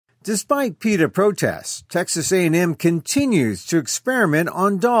Despite PETA protests, Texas A&M continues to experiment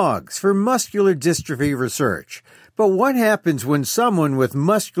on dogs for muscular dystrophy research. But what happens when someone with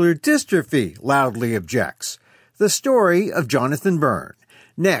muscular dystrophy loudly objects? The story of Jonathan Byrne,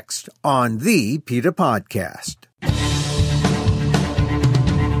 next on the PETA Podcast.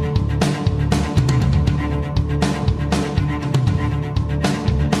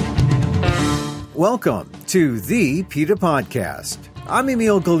 Welcome to the PETA Podcast. I'm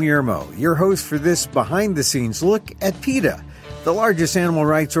Emil, Guillermo, your host for this behind-the-scenes look at PETA, the largest animal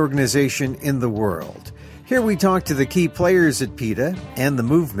rights organization in the world. Here we talk to the key players at PETA and the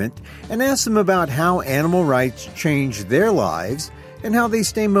movement and ask them about how animal rights change their lives and how they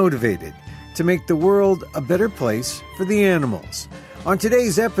stay motivated to make the world a better place for the animals. On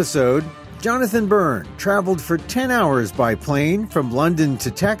today's episode, Jonathan Byrne traveled for 10 hours by plane from London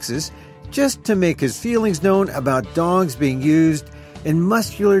to Texas just to make his feelings known about dogs being used in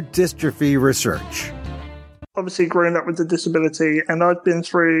muscular dystrophy research. Obviously, growing up with a disability, and I've been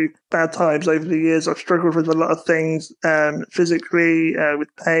through bad times over the years. I've struggled with a lot of things, physically, with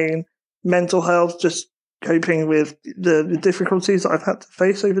pain, mental health, just coping with the difficulties that I've had to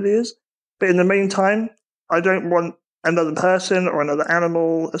face over the years. But in the meantime, I don't want another person or another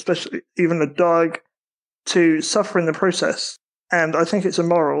animal, especially even a dog, to suffer in the process. And I think it's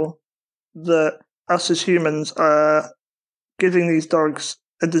immoral that us as humans are giving these dogs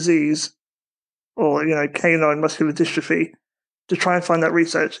a disease or, canine muscular dystrophy to try and find that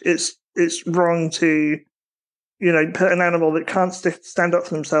research. It's wrong to, put an animal that can't stand up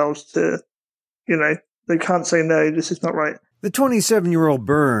for themselves to, they can't say, no, this is not right. The 27-year-old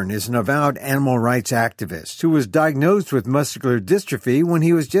Byrne is an avowed animal rights activist who was diagnosed with muscular dystrophy when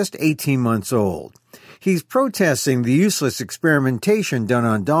he was just 18 months old. He's protesting the useless experimentation done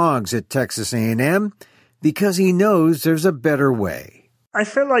on dogs at Texas A&M because he knows there's a better way. I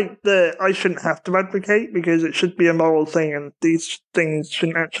feel like that I shouldn't have to advocate because it should be a moral thing and these things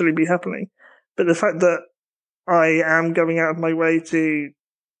shouldn't actually be happening. But the fact that I am going out of my way to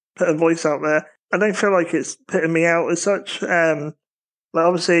put a voice out there, I don't feel like it's putting me out as such.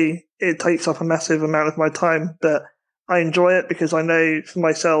 Obviously, it takes up a massive amount of my time, but I enjoy it because I know for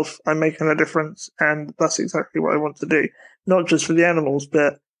myself I'm making a difference, and that's exactly what I want to do. Not just for the animals,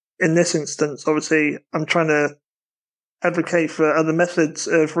 but in this instance, obviously, I'm trying to advocate for other methods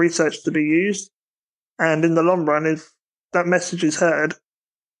of research to be used. And in the long run, if that message is heard,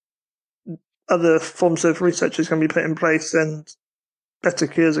 other forms of research is going to be put in place and better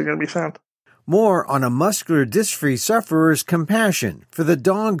cures are going to be found. More on a muscular dystrophy sufferer's compassion for the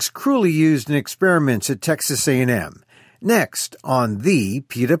dogs cruelly used in experiments at Texas A&M. Next on the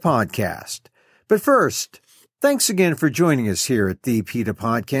PETA Podcast. But first, thanks again for joining us here at the PETA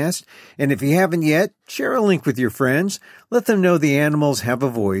Podcast. And if you haven't yet, share a link with your friends. Let them know the animals have a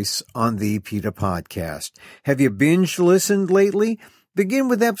voice on the PETA Podcast. Have you binge listened lately? Begin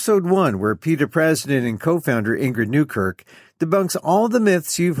with episode 1, where PETA president and co-founder Ingrid Newkirk debunks all the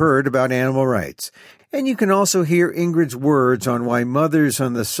myths you've heard about animal rights. And you can also hear Ingrid's words on why mothers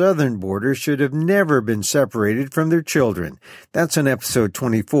on the southern border should have never been separated from their children. That's on episode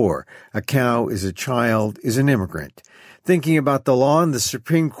 24. A cow is a child is an immigrant. Thinking about the law in the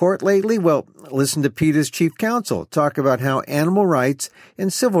Supreme Court lately? Well, listen to PETA's chief counsel talk about how animal rights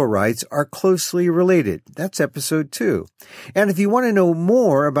and civil rights are closely related. That's episode 2. And if you want to know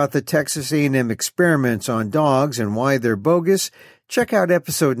more about the Texas A&M experiments on dogs and why they're bogus, check out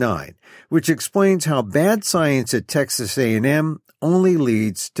episode 9, which explains how bad science at Texas A&M only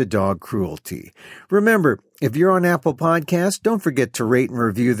leads to dog cruelty. Remember, if you're on Apple Podcasts, don't forget to rate and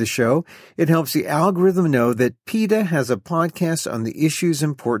review the show. It helps the algorithm know that PETA has a podcast on the issues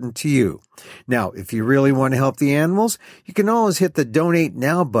important to you. Now, if you really want to help the animals, you can always hit the Donate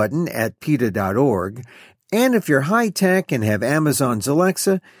Now button at PETA.org. And if you're high-tech and have Amazon's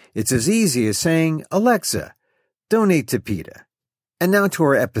Alexa, it's as easy as saying, Alexa, donate to PETA. And now to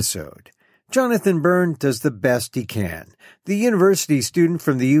our episode. Jonathan Byrne does the best he can. The university student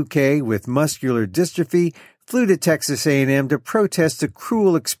from the UK with muscular dystrophy flew to Texas A&M to protest the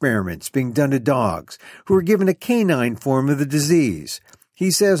cruel experiments being done to dogs who were given a canine form of the disease.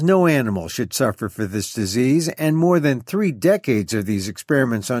 He says no animal should suffer for this disease, and more than 3 decades of these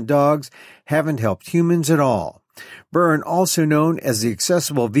experiments on dogs haven't helped humans at all. Byrne, also known as the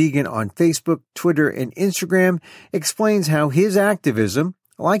Accessible Vegan on Facebook, Twitter, and Instagram, explains how his activism,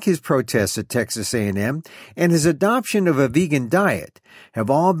 like his protests at Texas A&M and his adoption of a vegan diet, have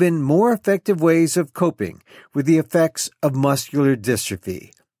all been more effective ways of coping with the effects of muscular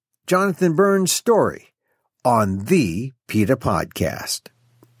dystrophy. Jonathan Byrne's story on the PETA Podcast.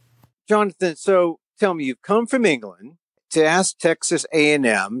 Jonathan, so tell me, you've come from England to ask Texas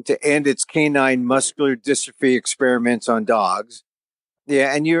A&M to end its canine muscular dystrophy experiments on dogs.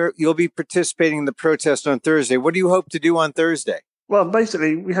 Yeah, and you'll be participating in the protest on Thursday. What do you hope to do on Thursday? Well,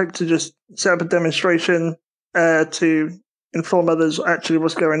 basically, we hope to just set up a demonstration to inform others actually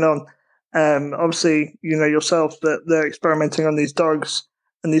what's going on. Obviously, you know yourself that they're experimenting on these dogs,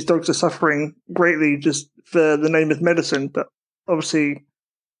 and these dogs are suffering greatly just for the name of medicine. But obviously,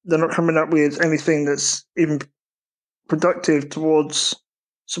 they're not coming up with anything that's even productive towards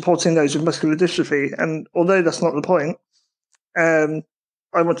supporting those with muscular dystrophy. And although that's not the point,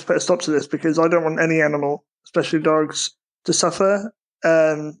 I want to put a stop to this because I don't want any animal, especially dogs, to suffer,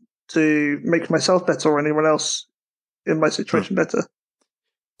 to make myself better or anyone else in my situation better.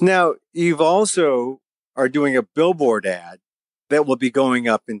 Now, you've also are doing a billboard ad that will be going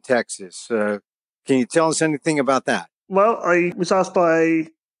up in Texas. Can you tell us anything about that? Well, I was asked by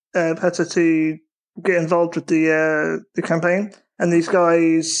PETA to get involved with the campaign, and these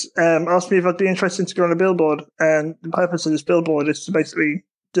guys asked me if I'd be interested to go on a billboard. And the purpose of this billboard is to basically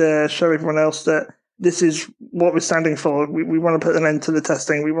show everyone else that this is what we're standing for. We want to put an end to the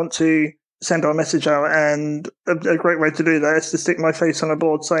testing. We want to send our message out, and a great way to do that is to stick my face on a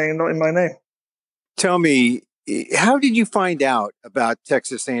board saying "not in my name." Tell me, how did you find out about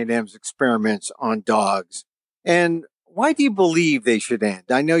Texas A&M's experiments on dogs, and why do you believe they should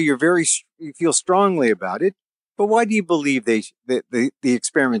end? I know you feel strongly about it, but why do you believe that the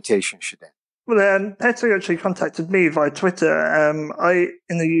experimentation should end? Well, PETA actually contacted me via Twitter. I,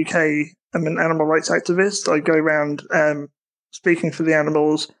 in the UK, am an animal rights activist. I go around speaking for the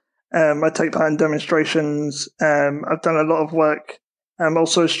animals. I take part in demonstrations. I've done a lot of work. I'm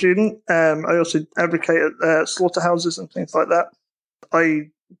also a student. I also advocate at slaughterhouses and things like that.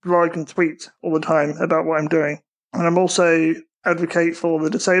 I blog and tweet all the time about what I'm doing. And I'm also advocate for the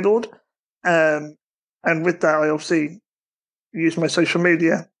disabled. And with that, I obviously use my social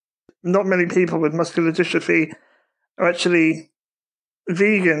media. Not many people with muscular dystrophy are actually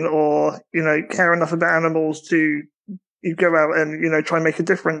vegan or, care enough about animals to go out and, try and make a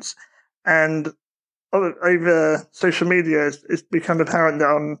difference. And over social media, it's become apparent that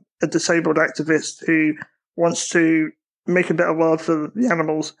I'm a disabled activist who wants to make a better world for the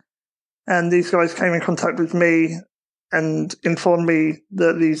animals. And these guys came in contact with me and informed me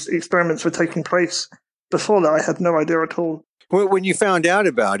that these experiments were taking place. Before that, I had no idea at all. When you found out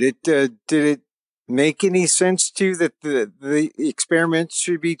about it, did it make any sense to you that the experiments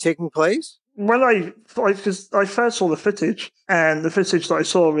should be taking place? When I first saw the footage, and the footage that I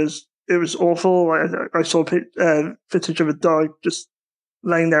saw was awful. I saw footage of a dog just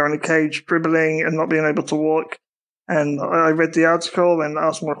laying there in a cage, dribbling and not being able to walk. And I read the article and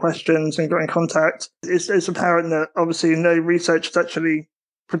asked more questions and got in contact. It's apparent that obviously no research has actually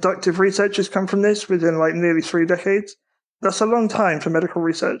productive research has come from this within nearly 3 decades. That's a long time for medical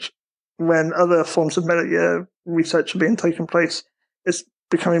research when other forms of research are being taken place. It's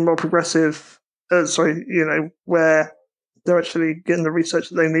becoming more progressive, where they're actually getting the research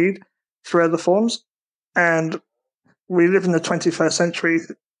that they need through other forms. And we live in the 21st century.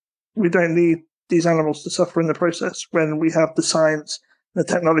 We don't need these animals to suffer in the process when we have the science and the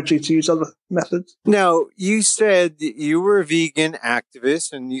technology to use other methods. Now, you said you were a vegan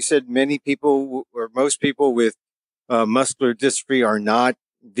activist, and you said many people or most people with muscular dystrophy are not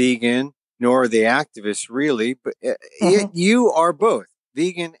vegan, nor are they activists really, but yet you are both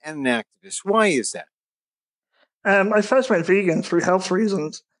vegan and an activist. Why is that? I first went vegan through health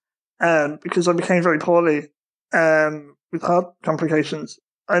reasons because I became very poorly with heart complications.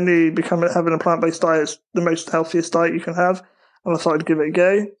 I knew having a plant-based diet is the most healthiest diet you can have, and I thought I'd give it a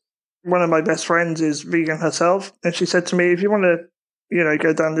go. One of my best friends is vegan herself, and she said to me, if you want to,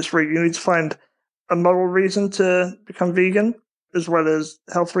 go down this route, you need to find a moral reason to become vegan as well as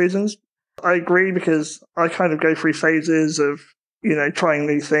health reasons. I agree because I kind of go through phases of, trying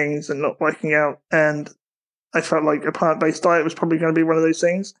new things and not working out, and I felt like a plant-based diet was probably going to be one of those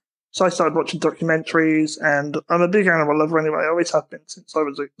things. So I started watching documentaries, and I'm a big animal lover anyway. I always have been since I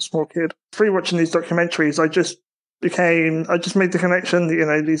was a small kid. Through watching these documentaries, I just made the connection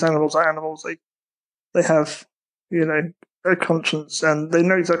that, these animals are animals. They have, a conscience, and they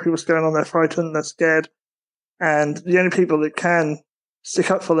know exactly what's going on. They're frightened, they're scared. And the only people that can stick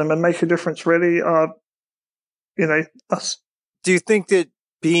up for them and make a difference really are, us. Do you think that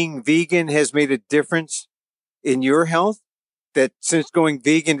being vegan has made a difference in your health? That since going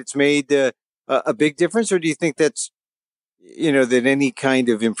vegan, it's made a big difference? Or do you think that's, that any kind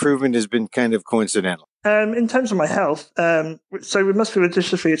of improvement has been kind of coincidental? In terms of my health, so with muscular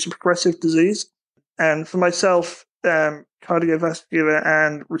dystrophy, it's a progressive disease. And for myself, cardiovascular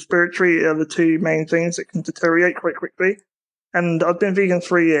and respiratory are the two main things that can deteriorate quite quickly. And I've been vegan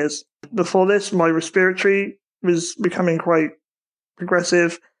 3 years. Before this, my respiratory was becoming quite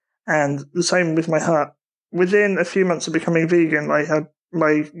progressive, and the same with my heart. Within a few months of becoming vegan, I had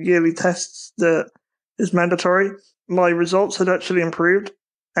my yearly tests that is mandatory. My results had actually improved,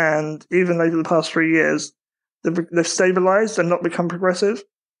 and even over the past 3 years, they've stabilized and not become progressive.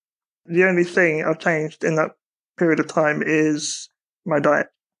 The only thing I've changed in that period of time is my diet.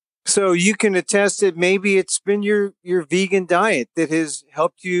 So you can attest that maybe it's been your vegan diet that has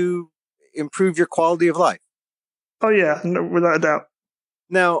helped you improve your quality of life. Oh yeah, no, without a doubt.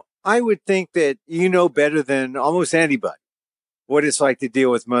 Now, I would think that you know better than almost anybody what it's like to deal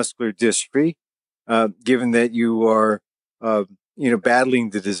with muscular dystrophy, given that you are,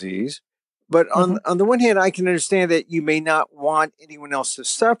 battling the disease. But on the one hand, I can understand that you may not want anyone else to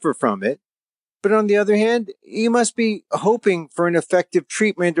suffer from it. But on the other hand, you must be hoping for an effective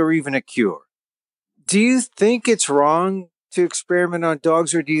treatment or even a cure. Do you think it's wrong to experiment on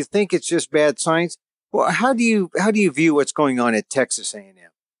dogs, or do you think it's just bad science? Well, how do you view what's going on at Texas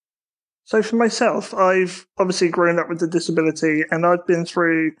A&amp? So for myself, I've obviously grown up with a disability, and I've been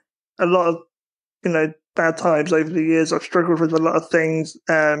through a lot of, bad times over the years. I've struggled with a lot of things,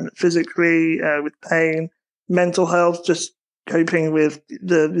 physically, with pain, mental health, just coping with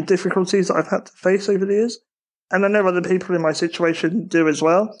the difficulties that I've had to face over the years. And I know other people in my situation do as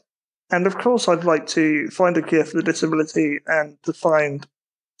well. And of course, I'd like to find a cure for the disability and to find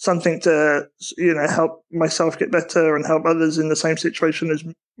something to, help myself get better and help others in the same situation as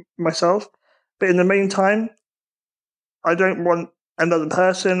myself. But in the meantime, I don't want another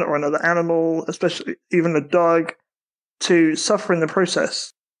person or another animal, especially even a dog, to suffer in the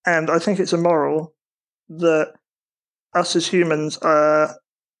process. And I think it's immoral that us as humans are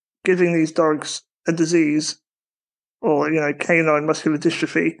giving these dogs a disease or, canine muscular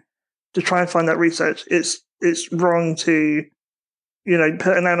dystrophy to try and find that research. It's wrong to,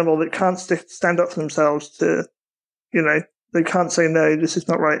 put an animal that can't stand up for themselves to, they can't say, no, this is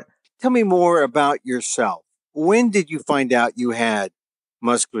not right. Tell me more about yourself. When did you find out you had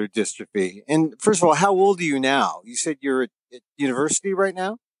muscular dystrophy? And first of all, how old are you now? You said you're at university right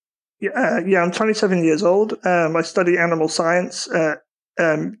now? Yeah, I'm 27 years old. I study animal science at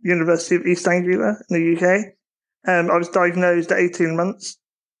University of East Anglia in the UK. I was diagnosed at 18 months.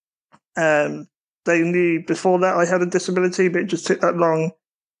 They knew before that I had a disability, but it just took that long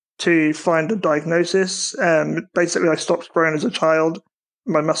to find a diagnosis. Basically, I stopped growing as a child.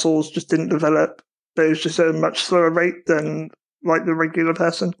 My muscles just didn't develop, but it was just at a much slower rate than like the regular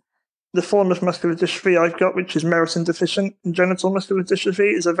person. The form of muscular dystrophy I've got, which is myosin deficient congenital muscular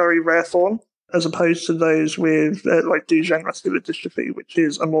dystrophy, is a very rare form, as opposed to those with like Duchenne muscular dystrophy, which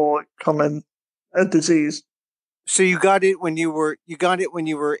is a more common disease. So you got it when you were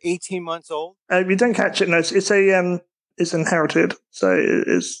 18 months old? You don't catch it, no. It's inherited, so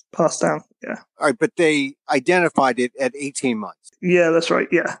it's passed down. Yeah. All right, but they identified it at 18 months. Yeah, that's right.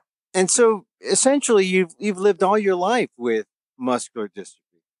 Yeah. And so essentially, you've lived all your life with muscular dystrophy.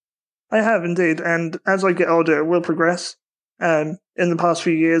 I have indeed, and as I get older, it will progress. In the past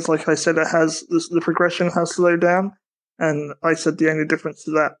few years, like I said, the progression has slowed down, and I said the only difference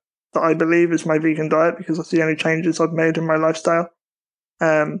to that I believe is my vegan diet, because that's the only changes I've made in my lifestyle.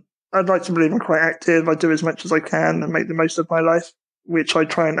 I'd like to believe I'm quite active. I do as much as I can and make the most of my life, which I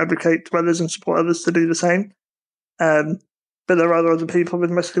try and advocate to others and support others to do the same. But there are other people with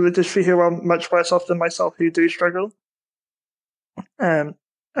muscular dystrophy who are much worse off than myself who do struggle. And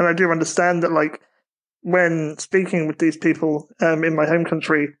I do understand that, like, when speaking with these people in my home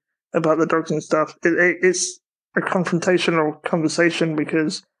country about the dogs and stuff, it's a confrontational conversation,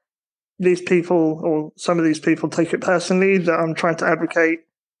 because these people, or some of these people, take it personally that I'm trying to advocate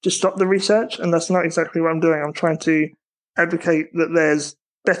to stop the research, and that's not exactly what I'm doing. I'm trying to advocate that there's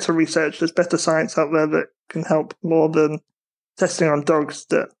better research, there's better science out there that can help more than testing on dogs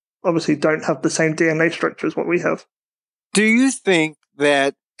that obviously don't have the same DNA structure as what we have. Do you think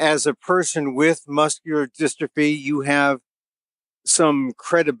that as a person with muscular dystrophy, you have some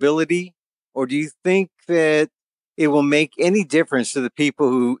credibility, or do you think that it will make any difference to the people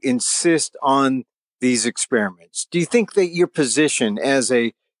who insist on these experiments? Do you think that your position as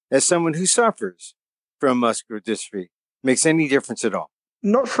someone who suffers from muscular dystrophy makes any difference at all?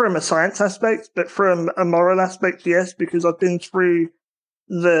 Not from a science aspect, but from a moral aspect, yes, because I've been through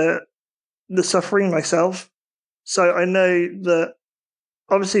the suffering myself. So I know that,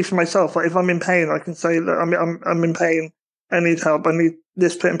 obviously for myself, like if I'm in pain, I can say that I'm in pain, I need help, I need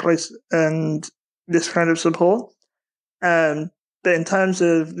this put in place and this kind of support. But in terms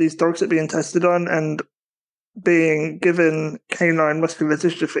of these dogs that are being tested on and being given canine muscular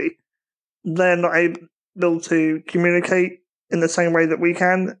dystrophy, they're not able to communicate in the same way that we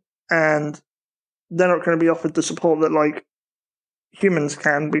can, and they're not going to be offered the support that like humans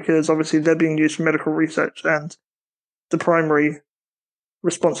can, because obviously they're being used for medical research, and the primary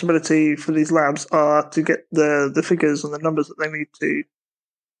responsibility for these labs are to get the figures and the numbers that they need to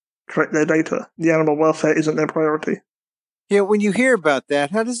correct their data. The animal welfare isn't their priority. Yeah, when you hear about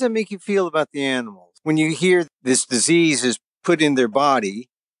that, how does that make you feel about the animals? When you hear this disease is put in their body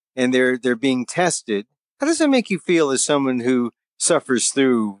and they're being tested, how does that make you feel as someone who suffers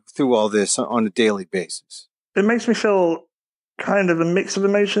through all this on a daily basis? It makes me feel kind of a mix of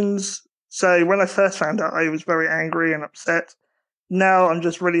emotions. So when I first found out, I was very angry and upset. Now I'm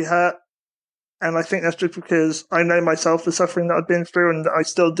just really hurt. And I think that's just because I know myself, the suffering that I've been through, and that I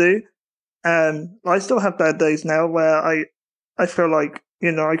still do. And I still have bad days now where I feel like,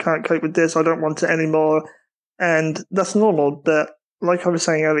 I can't cope with this. I don't want it anymore. And that's normal. But like I was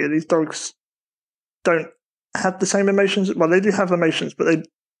saying earlier, these dogs don't have the same emotions. Well, they do have emotions, but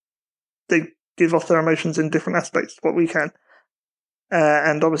they give off their emotions in different aspects, what we can.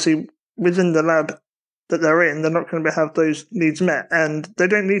 And obviously within the lab that they're in, they're not going to have those needs met. And they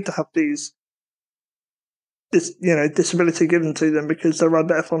don't need to have this disability given to them, because there are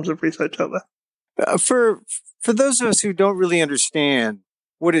better forms of research out there. For those of us who don't really understand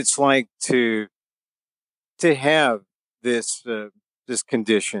what it's like to have this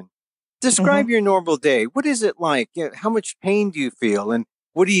condition, describe your normal day. What is it like? How much pain do you feel, and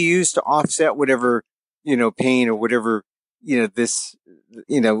what do you use to offset whatever pain or whatever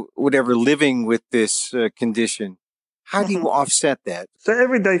whatever living with this condition? How do you offset that? So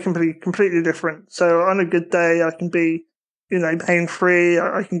every day can be completely different. So on a good day, I can be, pain-free.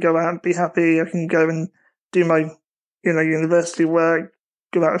 I can go out and be happy. I can go and do my, university work,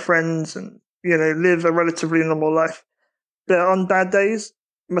 go out with friends, and, live a relatively normal life. But on bad days,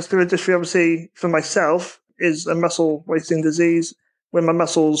 muscular dystrophy, obviously, for myself, is a muscle wasting disease. When my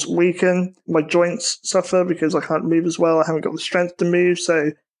muscles weaken, my joints suffer because I can't move as well. I haven't got the strength to move,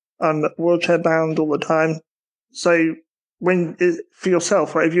 so I'm wheelchair bound all the time. So for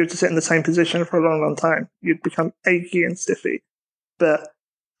yourself, right, if you were to sit in the same position for a long, long time, you'd become achy and stiffy. But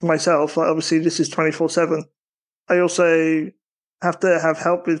for myself, obviously this is 24/7. I also have to have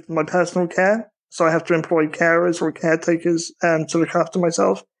help with my personal care. So I have to employ carers or caretakers to look after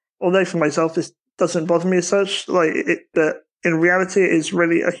myself. Although for myself, this doesn't bother me as such. But in reality, it is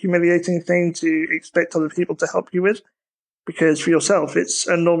really a humiliating thing to expect other people to help you with. Because for yourself, it's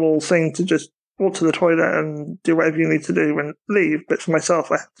a normal thing to just walk to the toilet and do whatever you need to do and leave. But for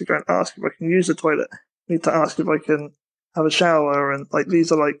myself, I have to go and ask if I can use the toilet. I need to ask if I can have a shower. And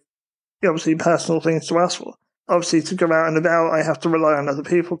these are obviously personal things to ask for. Obviously, to go out and about, I have to rely on other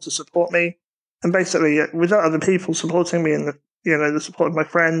people to support me. And basically, without other people supporting me and the support of my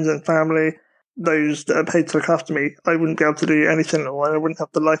friends and family, those that are paid to look after me, I wouldn't be able to do anything at all. I wouldn't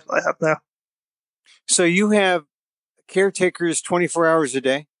have the life that I have now. So you have caretakers 24 hours a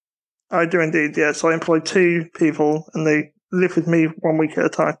day? I do indeed, yeah. So I employ 2 people, and they live with me 1 week at a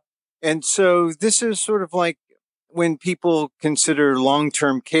time. And so this is sort of like when people consider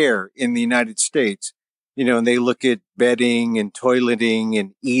long-term care in the United States, and they look at bedding and toileting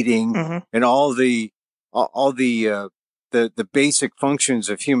and eating and all the basic functions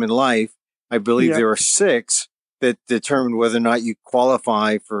of human life. I believe there are 6 that determine whether or not you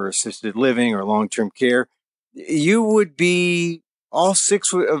qualify for assisted living or long-term care. You would be, all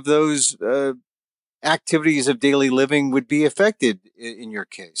 6 of those activities of daily living would be affected in your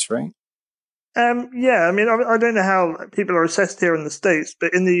case, right? Yeah, I mean, I don't know how people are assessed here in the States,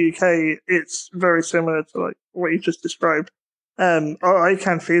 but in the UK, it's very similar to what you just described. I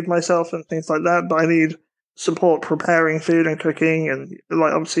can feed myself and things like that, but I need support preparing food and cooking, and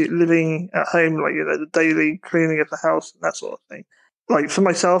obviously living at home, the daily cleaning of the house and that sort of thing. For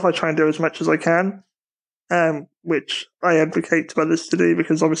myself, I try and do as much as I can, which I advocate to others to do,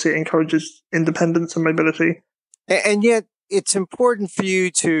 because obviously it encourages independence and mobility. And yet it's important for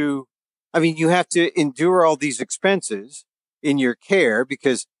you to, you have to endure all these expenses in your care,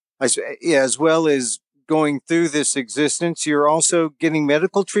 because as well as going through this existence, you're also getting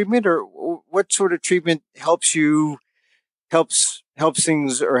medical treatment, or what sort of treatment helps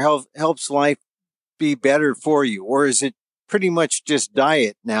things, or helps life be better for you? Or is it pretty much just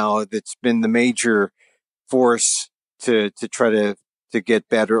diet now that's been the major force to try to get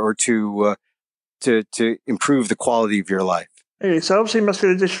better, or to improve the quality of your life? Okay, so obviously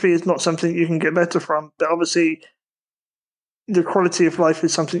muscular dystrophy is not something you can get better from, but obviously the quality of life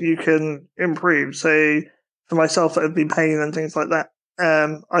is something you can improve. So for myself, that would be pain and things like that.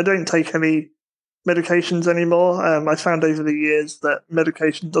 I don't take any medications anymore. I found over the years that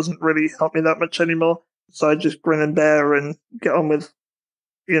medication doesn't really help me that much anymore. So I just grin and bear and get on with,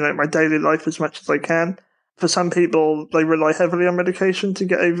 my daily life as much as I can. For some people, they rely heavily on medication to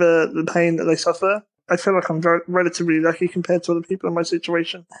get over the pain that they suffer. I feel like I'm relatively lucky compared to other people in my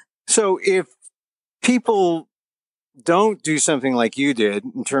situation. So if people don't do something like you did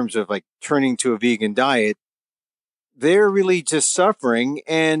in terms of like turning to a vegan diet, they're really just suffering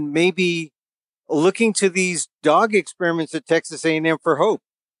and maybe looking to these dog experiments at Texas A&M for hope.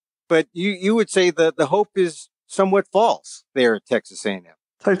 But you would say that the hope is somewhat false there at Texas A&M.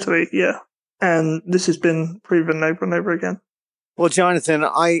 Totally, yeah. And this has been proven over and over again. Well, Jonathan,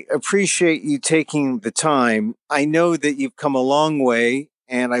 I appreciate you taking the time. I know that you've come a long way,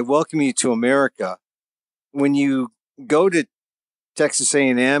 and I welcome you to America. When you go to Texas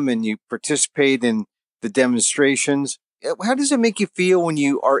A&M and you participate in the demonstrations, how does it make you feel when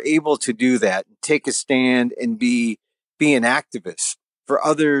you are able to do that, take a stand and be an activist for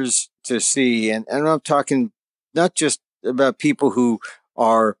others to see? And I'm talking not just about people who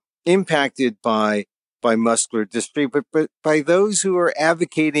are impacted by muscular dystrophy, but by those who are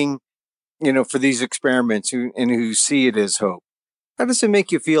advocating, for these experiments who see it as hope. How does it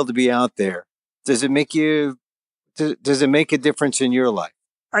make you feel to be out there? Does it make a difference in your life?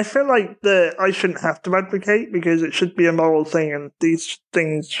 I feel like that I shouldn't have to advocate because it should be a moral thing and these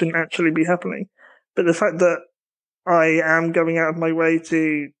things shouldn't actually be happening. But the fact that I am going out of my way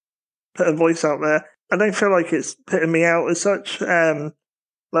to put a voice out there, I don't feel like it's putting me out as such.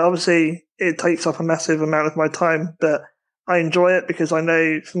 Obviously, it takes up a massive amount of my time, but I enjoy it because I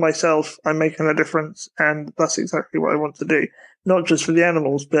know for myself I'm making a difference, and that's exactly what I want to do. Not just for the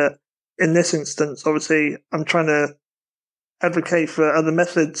animals, but in this instance, obviously, I'm trying to advocate for other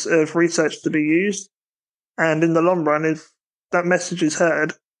methods of research to be used. And in the long run, if that message is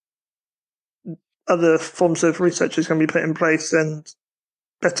heard, other forms of research is going to be put in place and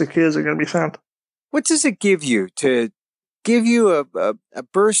better cures are going to be found. What does it give you to give you a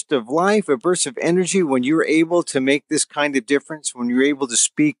burst of life, a burst of energy when you're able to make this kind of difference, when you're able to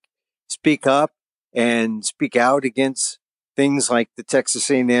speak up and speak out against things like the Texas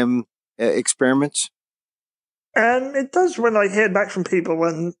A&M experiments? And it does when I hear back from people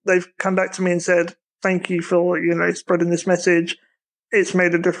when they've come back to me and said, thank you for, spreading this message. It's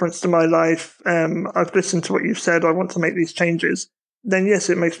made a difference to my life. I've listened to what you've said. I want to make these changes. Then yes,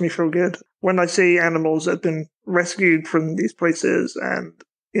 it makes me feel good. When I see animals that have been rescued from these places and,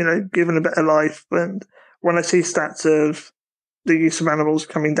 given a better life, and when I see stats of the use of animals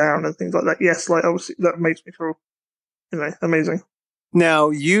coming down and things like that, yes, obviously that makes me feel, amazing. Now,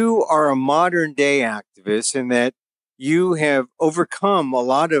 you are a modern day activist in that you have overcome a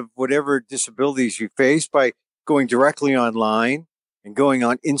lot of whatever disabilities you face by going directly online and going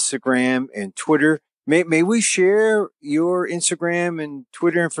on Instagram and Twitter. May we share your Instagram and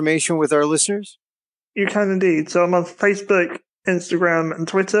Twitter information with our listeners? You can indeed. So I'm on Facebook, Instagram, and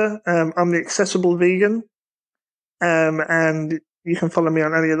Twitter. I'm the Accessible Vegan. And you can follow me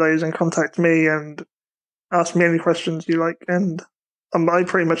on any of those and contact me and ask me any questions you like. And I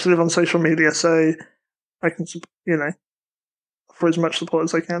pretty much live on social media, so I can, offer as much support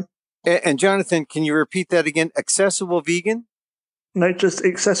as I can. And Jonathan, can you repeat that again? Accessible Vegan? No, just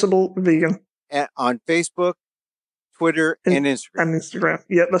Accessible Vegan. On Facebook, Twitter, and Instagram. And Instagram.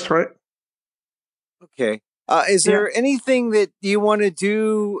 Yep, that's right. Okay. Is there anything that you want to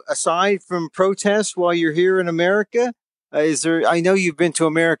do aside from protests while you're here in America? I know you've been to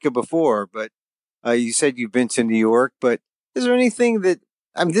America before, but you said you've been to New York, but is there anything this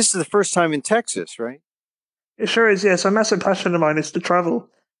is the first time in Texas, right? It sure is, yes. A massive passion of mine is to travel.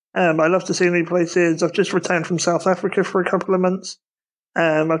 I love to see new places. I've just returned from South Africa for a couple of months.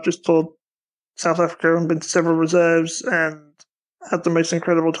 I've just toured South Africa and been to several reserves and had the most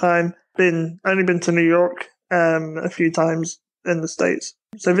incredible time. Only been to New York a few times in the States.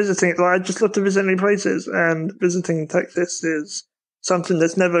 So visiting, I just love to visit new places, and visiting Texas is something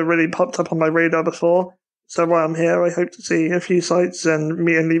that's never really popped up on my radar before. So while I'm here, I hope to see a few sites and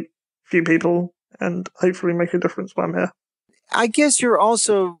meet a few people and hopefully make a difference while I'm here. I guess you're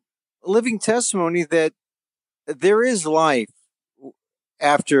also living testimony that there is life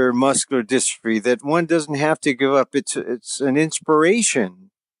after muscular dystrophy, that one doesn't have to give up. It's an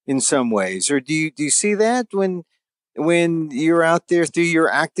inspiration in some ways. Or do you see that when you're out there through your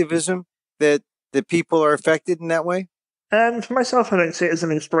activism that people are affected in that way? For myself, I don't see it as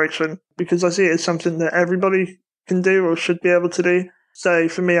an inspiration because I see it as something that everybody can do or should be able to do. So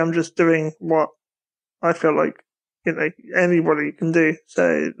for me, I'm just doing what I feel like anybody can do.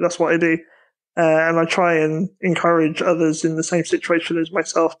 So that's what I do. And I try and encourage others in the same situation as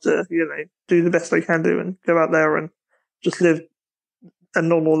myself to, do the best they can do and go out there and just live a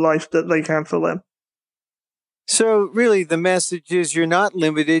normal life that they can for them. So really the message is you're not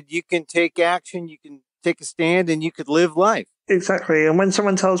limited. You can take action, you can take a stand, and you could live life. Exactly. And when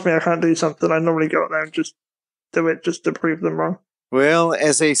someone tells me I can't do something, I normally go out there and just do it just to prove them wrong. Well,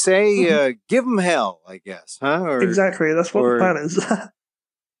 as they say, give them hell, I guess, huh? Exactly. That's what the plan is.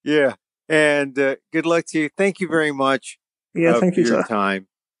 Yeah. And good luck to you. Thank you very much. Yeah, thank you, for your sir. time.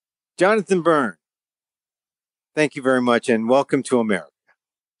 Jonathan Byrne, thank you very much, and welcome to America.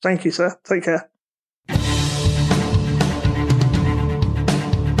 Thank you, sir. Take care.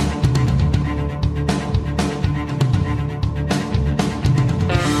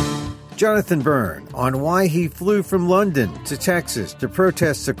 Jonathan Byrne on why he flew from London to Texas to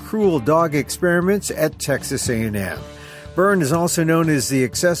protest the cruel dog experiments at Texas A&amp. Byrne is also known as the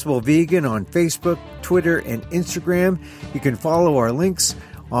Accessible Vegan on Facebook, Twitter, and Instagram. You can follow our links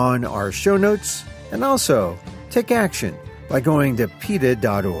on our show notes and also take action by going to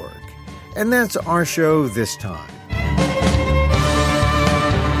PETA.org. And that's our show this time.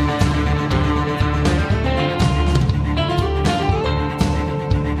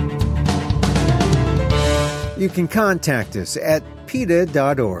 You can contact us at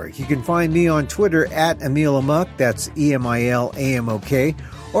PETA.org. You can find me on Twitter at Emil Amok, that's EMILAMOK,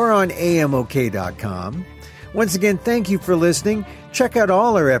 or on AMOK.com. Once again, thank you for listening. Check out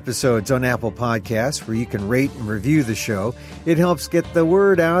all our episodes on Apple Podcasts, where you can rate and review the show. It helps get the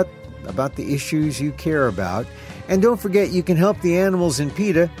word out about the issues you care about. And don't forget, you can help the animals in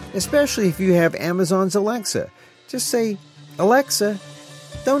PETA, especially if you have Amazon's Alexa. Just say, Alexa,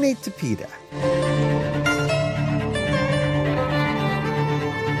 donate to PETA.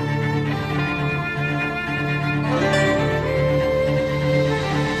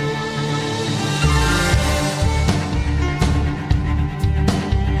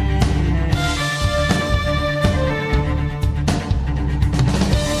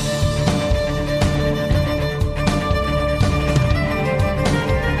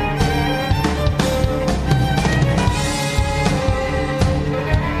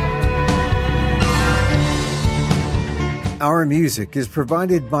 Our music is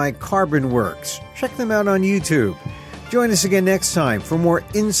provided by Carbon Works. Check them out on YouTube. Join us again next time for more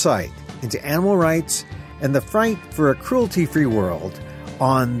insight into animal rights and the fight for a cruelty-free world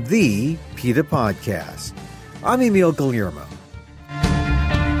on the PETA Podcast. I'm Emil Guillermo.